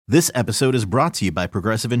This episode is brought to you by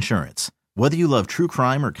Progressive Insurance. Whether you love true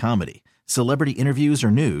crime or comedy, celebrity interviews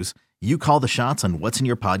or news, you call the shots on what's in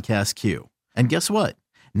your podcast queue. And guess what?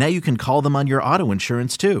 Now you can call them on your auto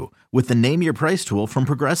insurance too with the Name Your Price tool from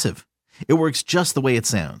Progressive. It works just the way it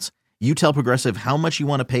sounds. You tell Progressive how much you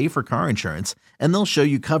want to pay for car insurance, and they'll show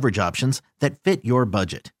you coverage options that fit your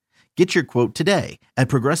budget. Get your quote today at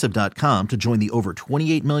Progressive.com to join the over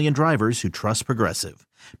 28 million drivers who trust Progressive.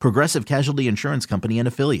 Progressive Casualty Insurance Company and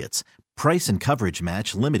Affiliates. Price and coverage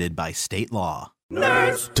match limited by state law.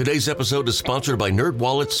 Nerds! Today's episode is sponsored by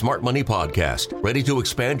NerdWallet's Smart Money Podcast. Ready to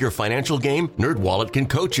expand your financial game? NerdWallet can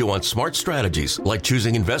coach you on smart strategies like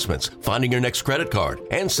choosing investments, finding your next credit card,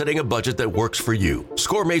 and setting a budget that works for you.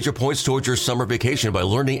 Score major points towards your summer vacation by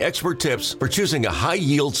learning expert tips for choosing a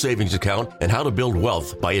high-yield savings account and how to build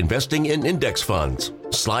wealth by investing in index funds.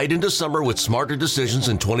 Slide into summer with smarter decisions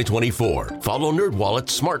in 2024. Follow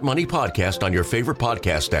NerdWallet's Smart Money Podcast on your favorite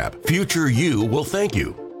podcast app. Future you will thank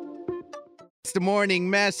you. It's the morning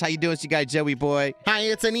mess. How you doing? It's your guy, Joey Boy. Hi,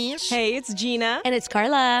 it's Anish. Hey, it's Jeana. And it's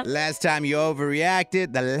Carla. Last time you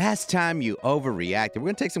overreacted. The last time you overreacted. We're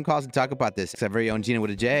going to take some calls and talk about this. It's our very own Jeana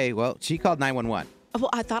with a J. Well, she called 911. Well,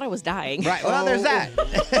 I thought I was dying. Right. Well, there's that.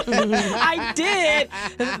 I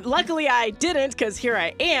did. Luckily, I didn't because here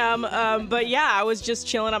I am. But yeah, I was just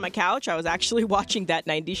chilling on my couch. I was actually watching that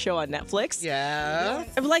 90s show on Netflix. Yeah.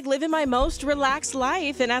 I'm like living my most relaxed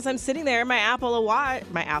life. And as I'm sitting there, my Apple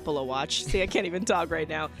Watch. See, I can't even talk right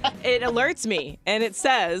now. It alerts me and it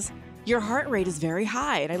says, your heart rate is very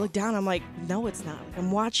high. And I look down, I'm like, no, it's not. Like,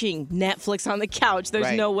 I'm watching Netflix on the couch.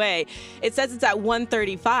 There's no way. It says it's at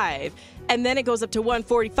 135. And then it goes up to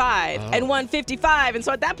 145 and 155. And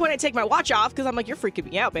so at that point, I take my watch off because I'm like, you're freaking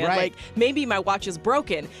me out, man. Right. Like, maybe my watch is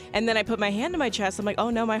broken. And then I put my hand to my chest. I'm like, oh,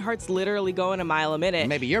 no, my heart's literally going a mile a minute.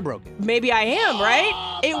 Maybe you're broken. Maybe I am,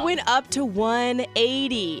 right? It went up to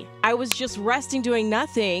 180. I was just resting doing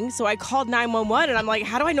nothing. So I called 911 and I'm like,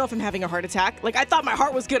 how do I know if I'm having a heart attack? Like, I thought my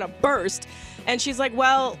heart was going to burst. And she's like,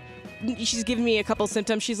 well, she's giving me a couple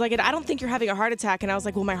symptoms. She's like, I don't think you're having a heart attack. And I was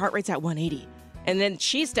like, well, my heart rate's at 180. And then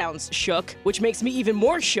she sounds shook, which makes me even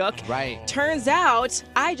more shook. Right. Turns out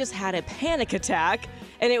I just had a panic attack.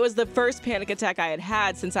 And it was the first panic attack I had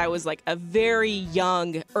had since I was like a very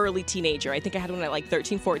young, early teenager. I think I had one at like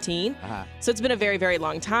 13, 14. So it's been a very, very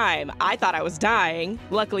long time. I thought I was dying.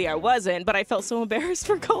 Luckily, I wasn't. But I felt so embarrassed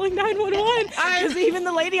for calling 911. Because even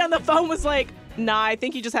the lady on the phone was like, nah, I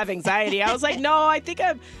think you just have anxiety. I was like, no, I think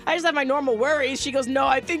I just have my normal worries. She goes, no,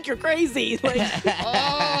 I think you're crazy. Like,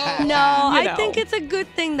 I think it's a good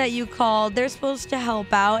thing that you called. They're supposed to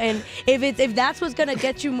help out. And if that's what's going to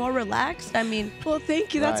get you more relaxed, I mean. Well,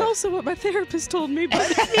 thank you. That's also what my therapist told me.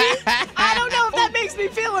 But I don't know if that makes me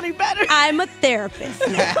feel any better. I'm a therapist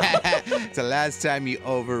now. It's the last time you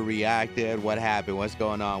overreacted. What happened? What's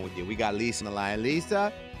going on with you? We got Lisa on the line.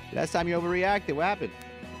 Lisa, last time you overreacted, what happened?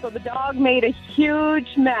 So the dog made a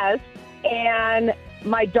huge mess, and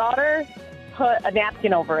my daughter put a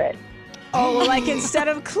napkin over it. Oh, like instead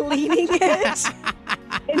of cleaning it?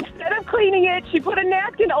 Instead of cleaning it, she put a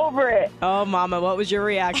napkin over it. Oh, Mama, what was your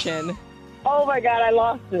reaction? Oh, my God, I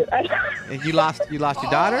lost it. And you lost your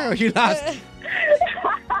daughter, or you lost?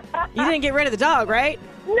 You didn't get rid of the dog, right?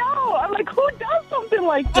 No, I'm like, who does something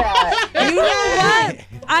like that? You know what?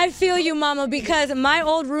 I feel you, Mama, because my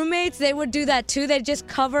old roommates, they would do that too. They'd just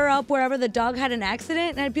cover up wherever the dog had an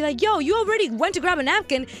accident. And I'd be like, yo, you already went to grab a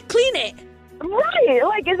napkin. Clean it. Right.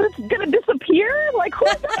 Like, is it going to disappear? Like, who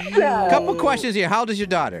does that? Couple questions here. How old is your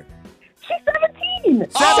daughter? She's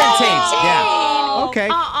 17. 17. Yeah. Okay.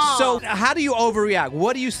 Uh-uh. So how do you overreact?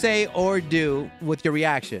 What do you say or do with your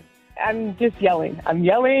reaction? I'm just yelling. I'm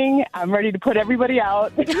yelling. I'm ready to put everybody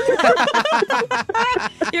out.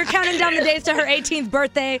 You're counting down the days to her 18th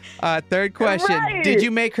birthday. Third question. Right. Did you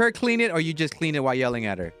make her clean it, or you just cleaned it while yelling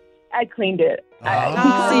at her? I cleaned it. See,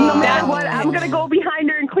 No matter what, I'm going to go behind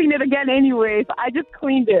her and clean it again anyway. So I just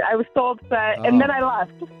cleaned it. I was so upset. And then I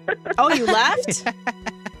left. Oh, you left?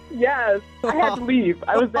 Yes. I had to leave.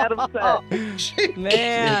 I was that upset.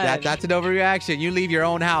 Man. That's an overreaction. You leave your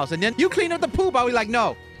own house, and then you clean up the poop. I was like,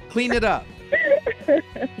 no, clean it up.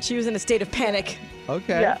 She was in a state of panic.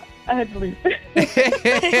 Okay. Yeah, I had to leave.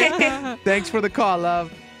 Thanks for the call,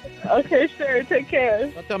 love. Okay, sure. Take care.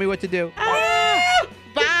 Don't tell me what to do.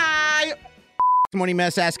 Bye. Morning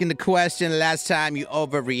Mess asking the question, last time you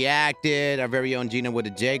overreacted. Our very own Jeana with a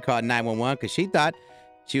J called 911 because she thought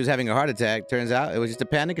she was having a heart attack. Turns out it was just a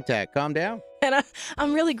panic attack. Calm down. And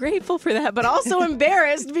I'm really grateful for that, but also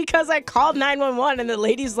embarrassed because I called 911 and the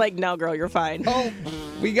lady's like, no, girl, you're fine. Oh,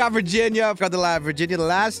 we got Virginia. I've got the live. Virginia, the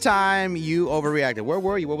last time you overreacted, where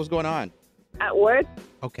were you? What was going on? At work,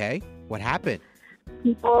 Okay. What happened?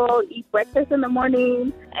 people eat breakfast in the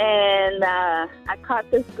morning, and I caught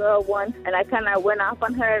this girl once, and I kind of went off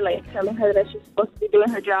on her, like telling her that she's supposed to be doing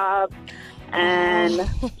her job, and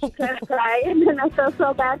she started crying, and I felt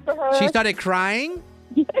so bad for her. She started crying?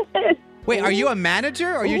 Yes. Wait, are you a manager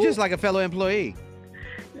or are you just like a fellow employee?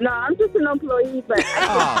 No, I'm just an employee, but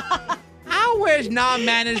I wish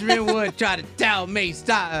non-management would try to tell me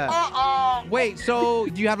stop. Wait, so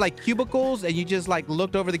do you have like cubicles and you just like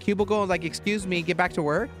looked over the cubicle and like, excuse me, get back to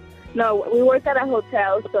work? no, we work at a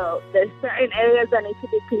hotel, so there's certain areas that need to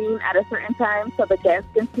be cleaned at a certain time so the guests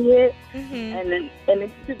can see it, and then it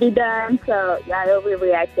needs to be done. So yeah, I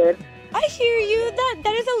overreacted. I hear you.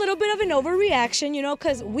 That is a little bit of an overreaction,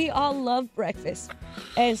 because we all love breakfast.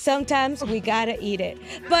 And sometimes we gotta eat it.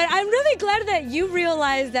 But I'm really glad that you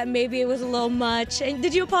realized that maybe it was a little much. And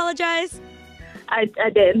did you apologize? I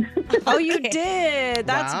did. Oh, you did.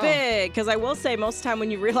 That's Wow. big. Because I will say, most of the time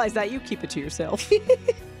when you realize that, you keep it to yourself.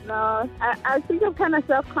 No, I think I'm kind of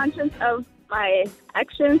self-conscious of my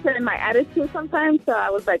actions and my attitude sometimes, so I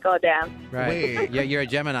was like, oh, damn. Right. Yeah, you're a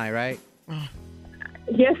Gemini, right?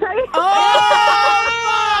 Yes, I am.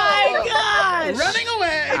 Oh, my gosh. Running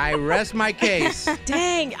away. I rest my case.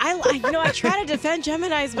 Dang. I try to defend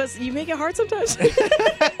Geminis, but you make it hard sometimes. But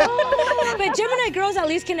Gemini girls at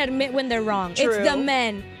least can admit when they're wrong. True. It's the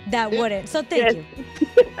men that wouldn't. So thank you.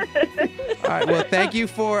 All right, well, thank you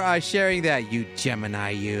for sharing that, you Gemini,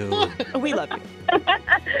 you. We love you.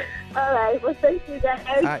 All right. Well, thank you,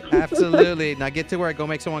 guys. Absolutely. Now get to work. Go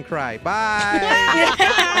make someone cry. Bye.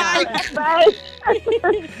 Bye. Hey,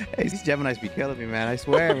 these Geminis be killing me, man. I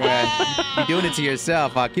swear, man. You're doing it to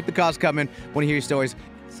yourself. Keep the calls coming. Want to hear your stories.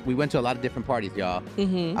 We went to a lot of different parties, y'all.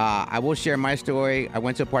 I will share my story. I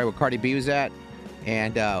went to a party where Cardi B was at,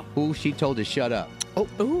 and who she told to shut up. Oh,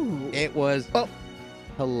 ooh. It was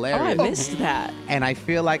hilarious. Oh, I missed that. And I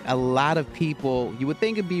feel like a lot of people, you would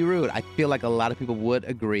think it'd be rude. I feel like a lot of people would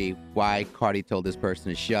agree why Cardi told this person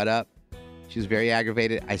to shut up. She was very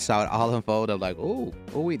aggravated. I saw it all unfold. I'm like, oh,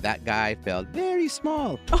 that guy felt very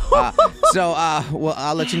small. Well,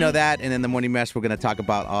 I'll let you know that. And in the Morning Mess, we're going to talk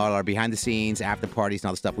about all our behind the scenes, after parties, and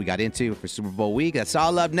all the stuff we got into for Super Bowl week. That's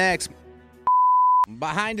all up next.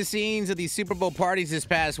 Behind the scenes of these Super Bowl parties this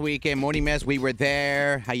past weekend. Morning Mess, we were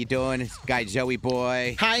there. How you doing? It's Guy Joey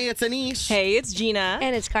Boy. Hi, it's Anish. Hey, it's Jeana.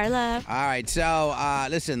 And it's Carla. All right, so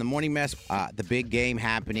listen, the Morning Mess, the big game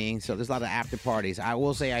happening. So there's a lot of after parties. I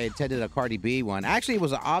will say I attended a Cardi B one. Actually, it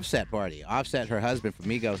was an Offset party. Offset, her husband from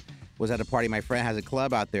Migos, was at a party. My friend has a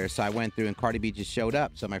club out there, so I went through and Cardi B just showed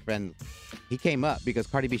up. So my friend, he came up because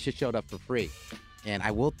Cardi B just showed up for free. And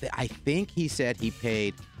I think he said he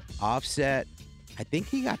paid Offset. I think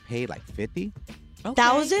he got paid like 50. Okay.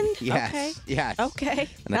 1,000? Yes. Okay. Yes. Okay.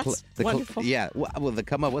 And That's wonderful. Yeah. Well, the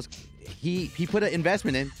come up was he put an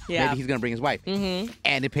investment in. Yeah. Maybe he's going to bring his wife. Mm-hmm.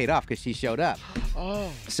 And it paid off because she showed up.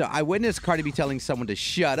 Oh. So I witnessed Cardi B telling someone to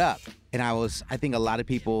shut up. And I think a lot of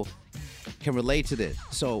people can relate to this.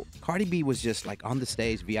 So Cardi B was just like on the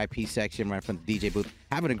stage, VIP section, right from the DJ booth,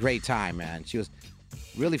 having a great time, man. She was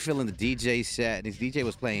really feeling the DJ set, and his DJ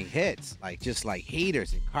was playing hits, just like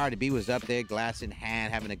heaters. And Cardi B was up there, glass in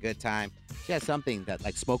hand, having a good time. She had something that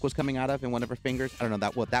like smoke was coming out of in one of her fingers. I don't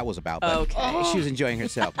know what that was about, but she was enjoying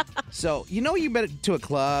herself. So you get to a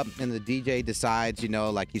club and the DJ decides,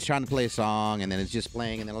 like he's trying to play a song and then it's just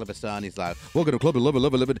playing, and then all of a sudden he's like, "Welcome to the club,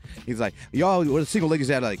 love it." He's like, "Y'all, what the single ladies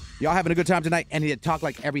at? Like, y'all having a good time tonight?" And he'd talk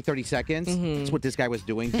like every 30 seconds. That's what this guy was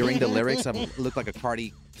doing during the lyrics. Looked like a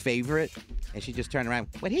Cardi favorite, and she just turned around.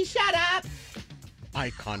 Would he shut up?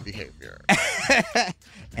 Icon behavior.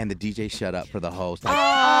 And the DJ shut up for the host.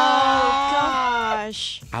 Oh,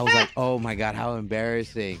 gosh. I was like, oh, my God, how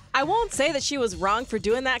embarrassing. I won't say that she was wrong for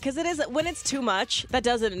doing that, because when it's too much, that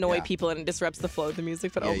doesn't annoy people and it disrupts the flow of the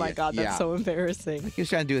music. But oh, my God, that's so embarrassing. He was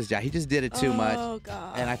trying to do his job. He just did it too much. Oh,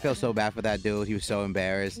 God. And I feel so bad for that dude. He was so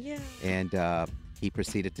embarrassed. Yeah. And he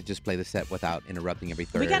proceeded to just play the set without interrupting every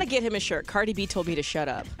third. We got to get him a shirt. Cardi B told me to shut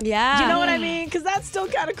up. Yeah. You know what I mean? Because that's still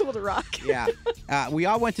kind of cool to rock. Yeah. We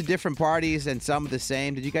all went to different parties, and some the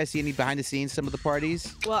same. Did you guys see any behind the scenes, some of the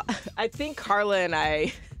parties? Well, I think Carla and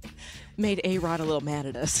I made A-Rod a little mad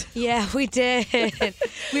at us. Yeah, we did.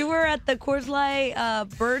 We were at the Coors Light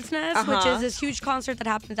Bird's Nest, which is this huge concert that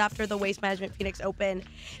happens after the Waste Management Phoenix Open.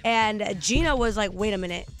 And Jeana was like, wait a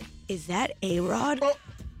minute, is that A-Rod? Oh.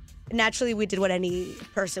 Naturally, we did what any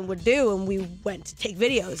person would do, and we went to take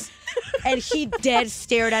videos. And he dead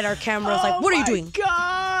stared at our cameras like, what are you doing? Oh, my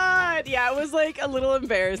God. Yeah, it was like a little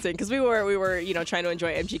embarrassing because we were trying to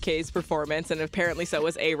enjoy MGK's performance, and apparently so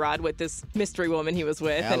was A-Rod with this mystery woman he was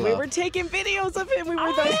with. Hello. And we were taking videos of him. We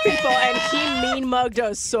were those people, and he mean mugged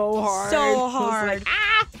us so hard. So hard.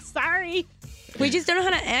 Sorry. We just don't know how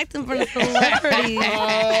to act in front of celebrities.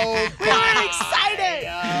 I'm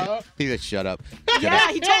excited. He just shut up.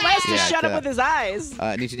 Yeah, he told Les to shut up with his eyes.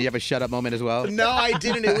 Nisha, did you have a shut up moment as well? No, I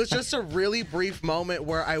didn't. It was just a really brief moment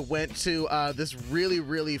where I went to this really,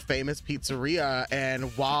 really famous pizzeria, and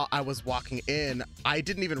while I was walking in, I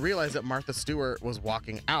didn't even realize that Martha Stewart was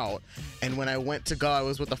walking out. And when I went to go, I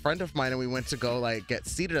was with a friend of mine, and we went to go get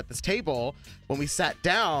seated at this table. When we sat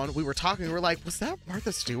down, we were talking. We were like, "Was that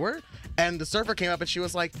Martha Stewart?" And the server came up, and she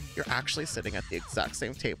was like, "You're actually sitting at the exact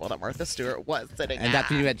same table that Martha Stewart was sitting at." And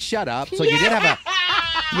after you had shut up, so you did have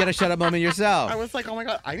you had a shut up moment yourself. I was like, "Oh my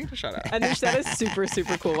God, I need to shut up." Anish, that is super,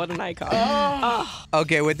 super cool. What an icon.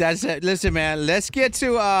 Okay, with that said, listen, man, let's get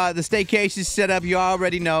to the staycation setup. You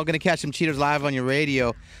already know, gonna catch some cheaters live on your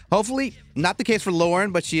radio. Hopefully, not the case for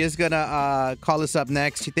Lauren, but she is gonna call us up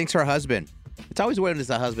next. She thinks her husband. It's always weird when it's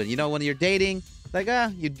a husband. You know, when you're dating,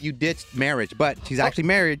 you ditched marriage, but she's actually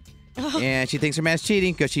married, and she thinks her man's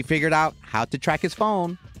cheating because she figured out how to track his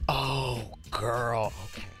phone. Oh, girl.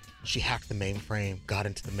 Okay. She hacked the mainframe, got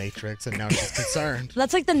into the Matrix, and now she's concerned.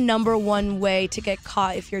 That's like the number one way to get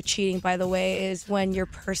caught if you're cheating, by the way, is when your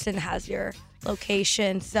person has your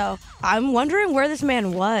location. So I'm wondering where this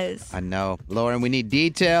man was. I know. Lauren, we need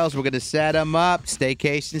details. We're going to set him up.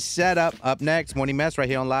 Staycation setup. Up next, Morning Mess right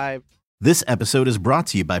here on Live. This episode is brought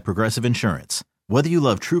to you by Progressive Insurance. Whether you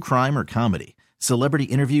love true crime or comedy, celebrity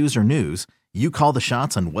interviews or news, you call the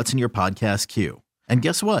shots on what's in your podcast queue. And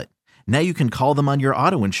guess what? Now you can call them on your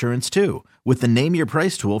auto insurance too with the Name Your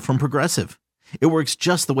Price tool from Progressive. It works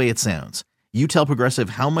just the way it sounds. You tell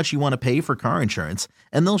Progressive how much you want to pay for car insurance,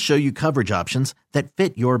 and they'll show you coverage options that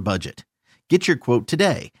fit your budget. Get your quote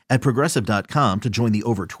today at Progressive.com to join the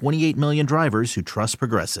over 28 million drivers who trust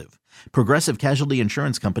Progressive. Progressive Casualty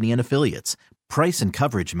Insurance Company and Affiliates. Price and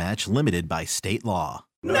coverage match limited by state law.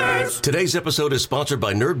 Today's episode is sponsored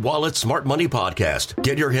by NerdWallet's Smart Money Podcast.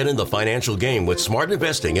 Get your head in the financial game with smart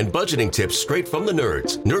investing and budgeting tips straight from the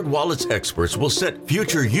nerds. NerdWallet's experts will set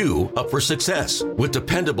future you up for success with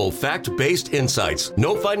dependable, fact-based insights.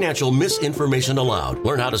 No financial misinformation allowed.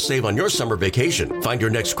 Learn how to save on your summer vacation, find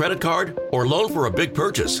your next credit card, or loan for a big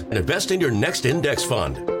purchase, and invest in your next index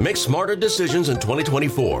fund. Make smarter decisions in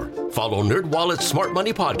 2024. Follow NerdWallet's Smart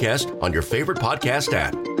Money Podcast on your favorite podcast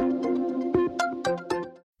app.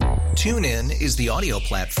 TuneIn is the audio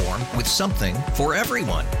platform with something for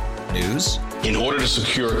everyone. News. In order to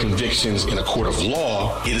secure convictions in a court of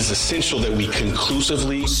law, it is essential that we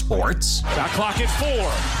conclusively. Sports. Got clock at 4.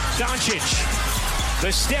 Doncic.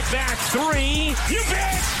 The step back 3. You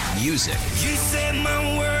bet. Music. You set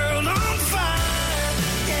my world on fire.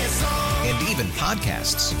 Yes, and even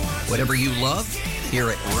podcasts. Whatever you love, hear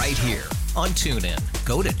it right here on TuneIn.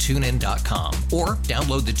 Go to TuneIn.com or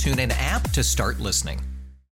download the TuneIn app to start listening.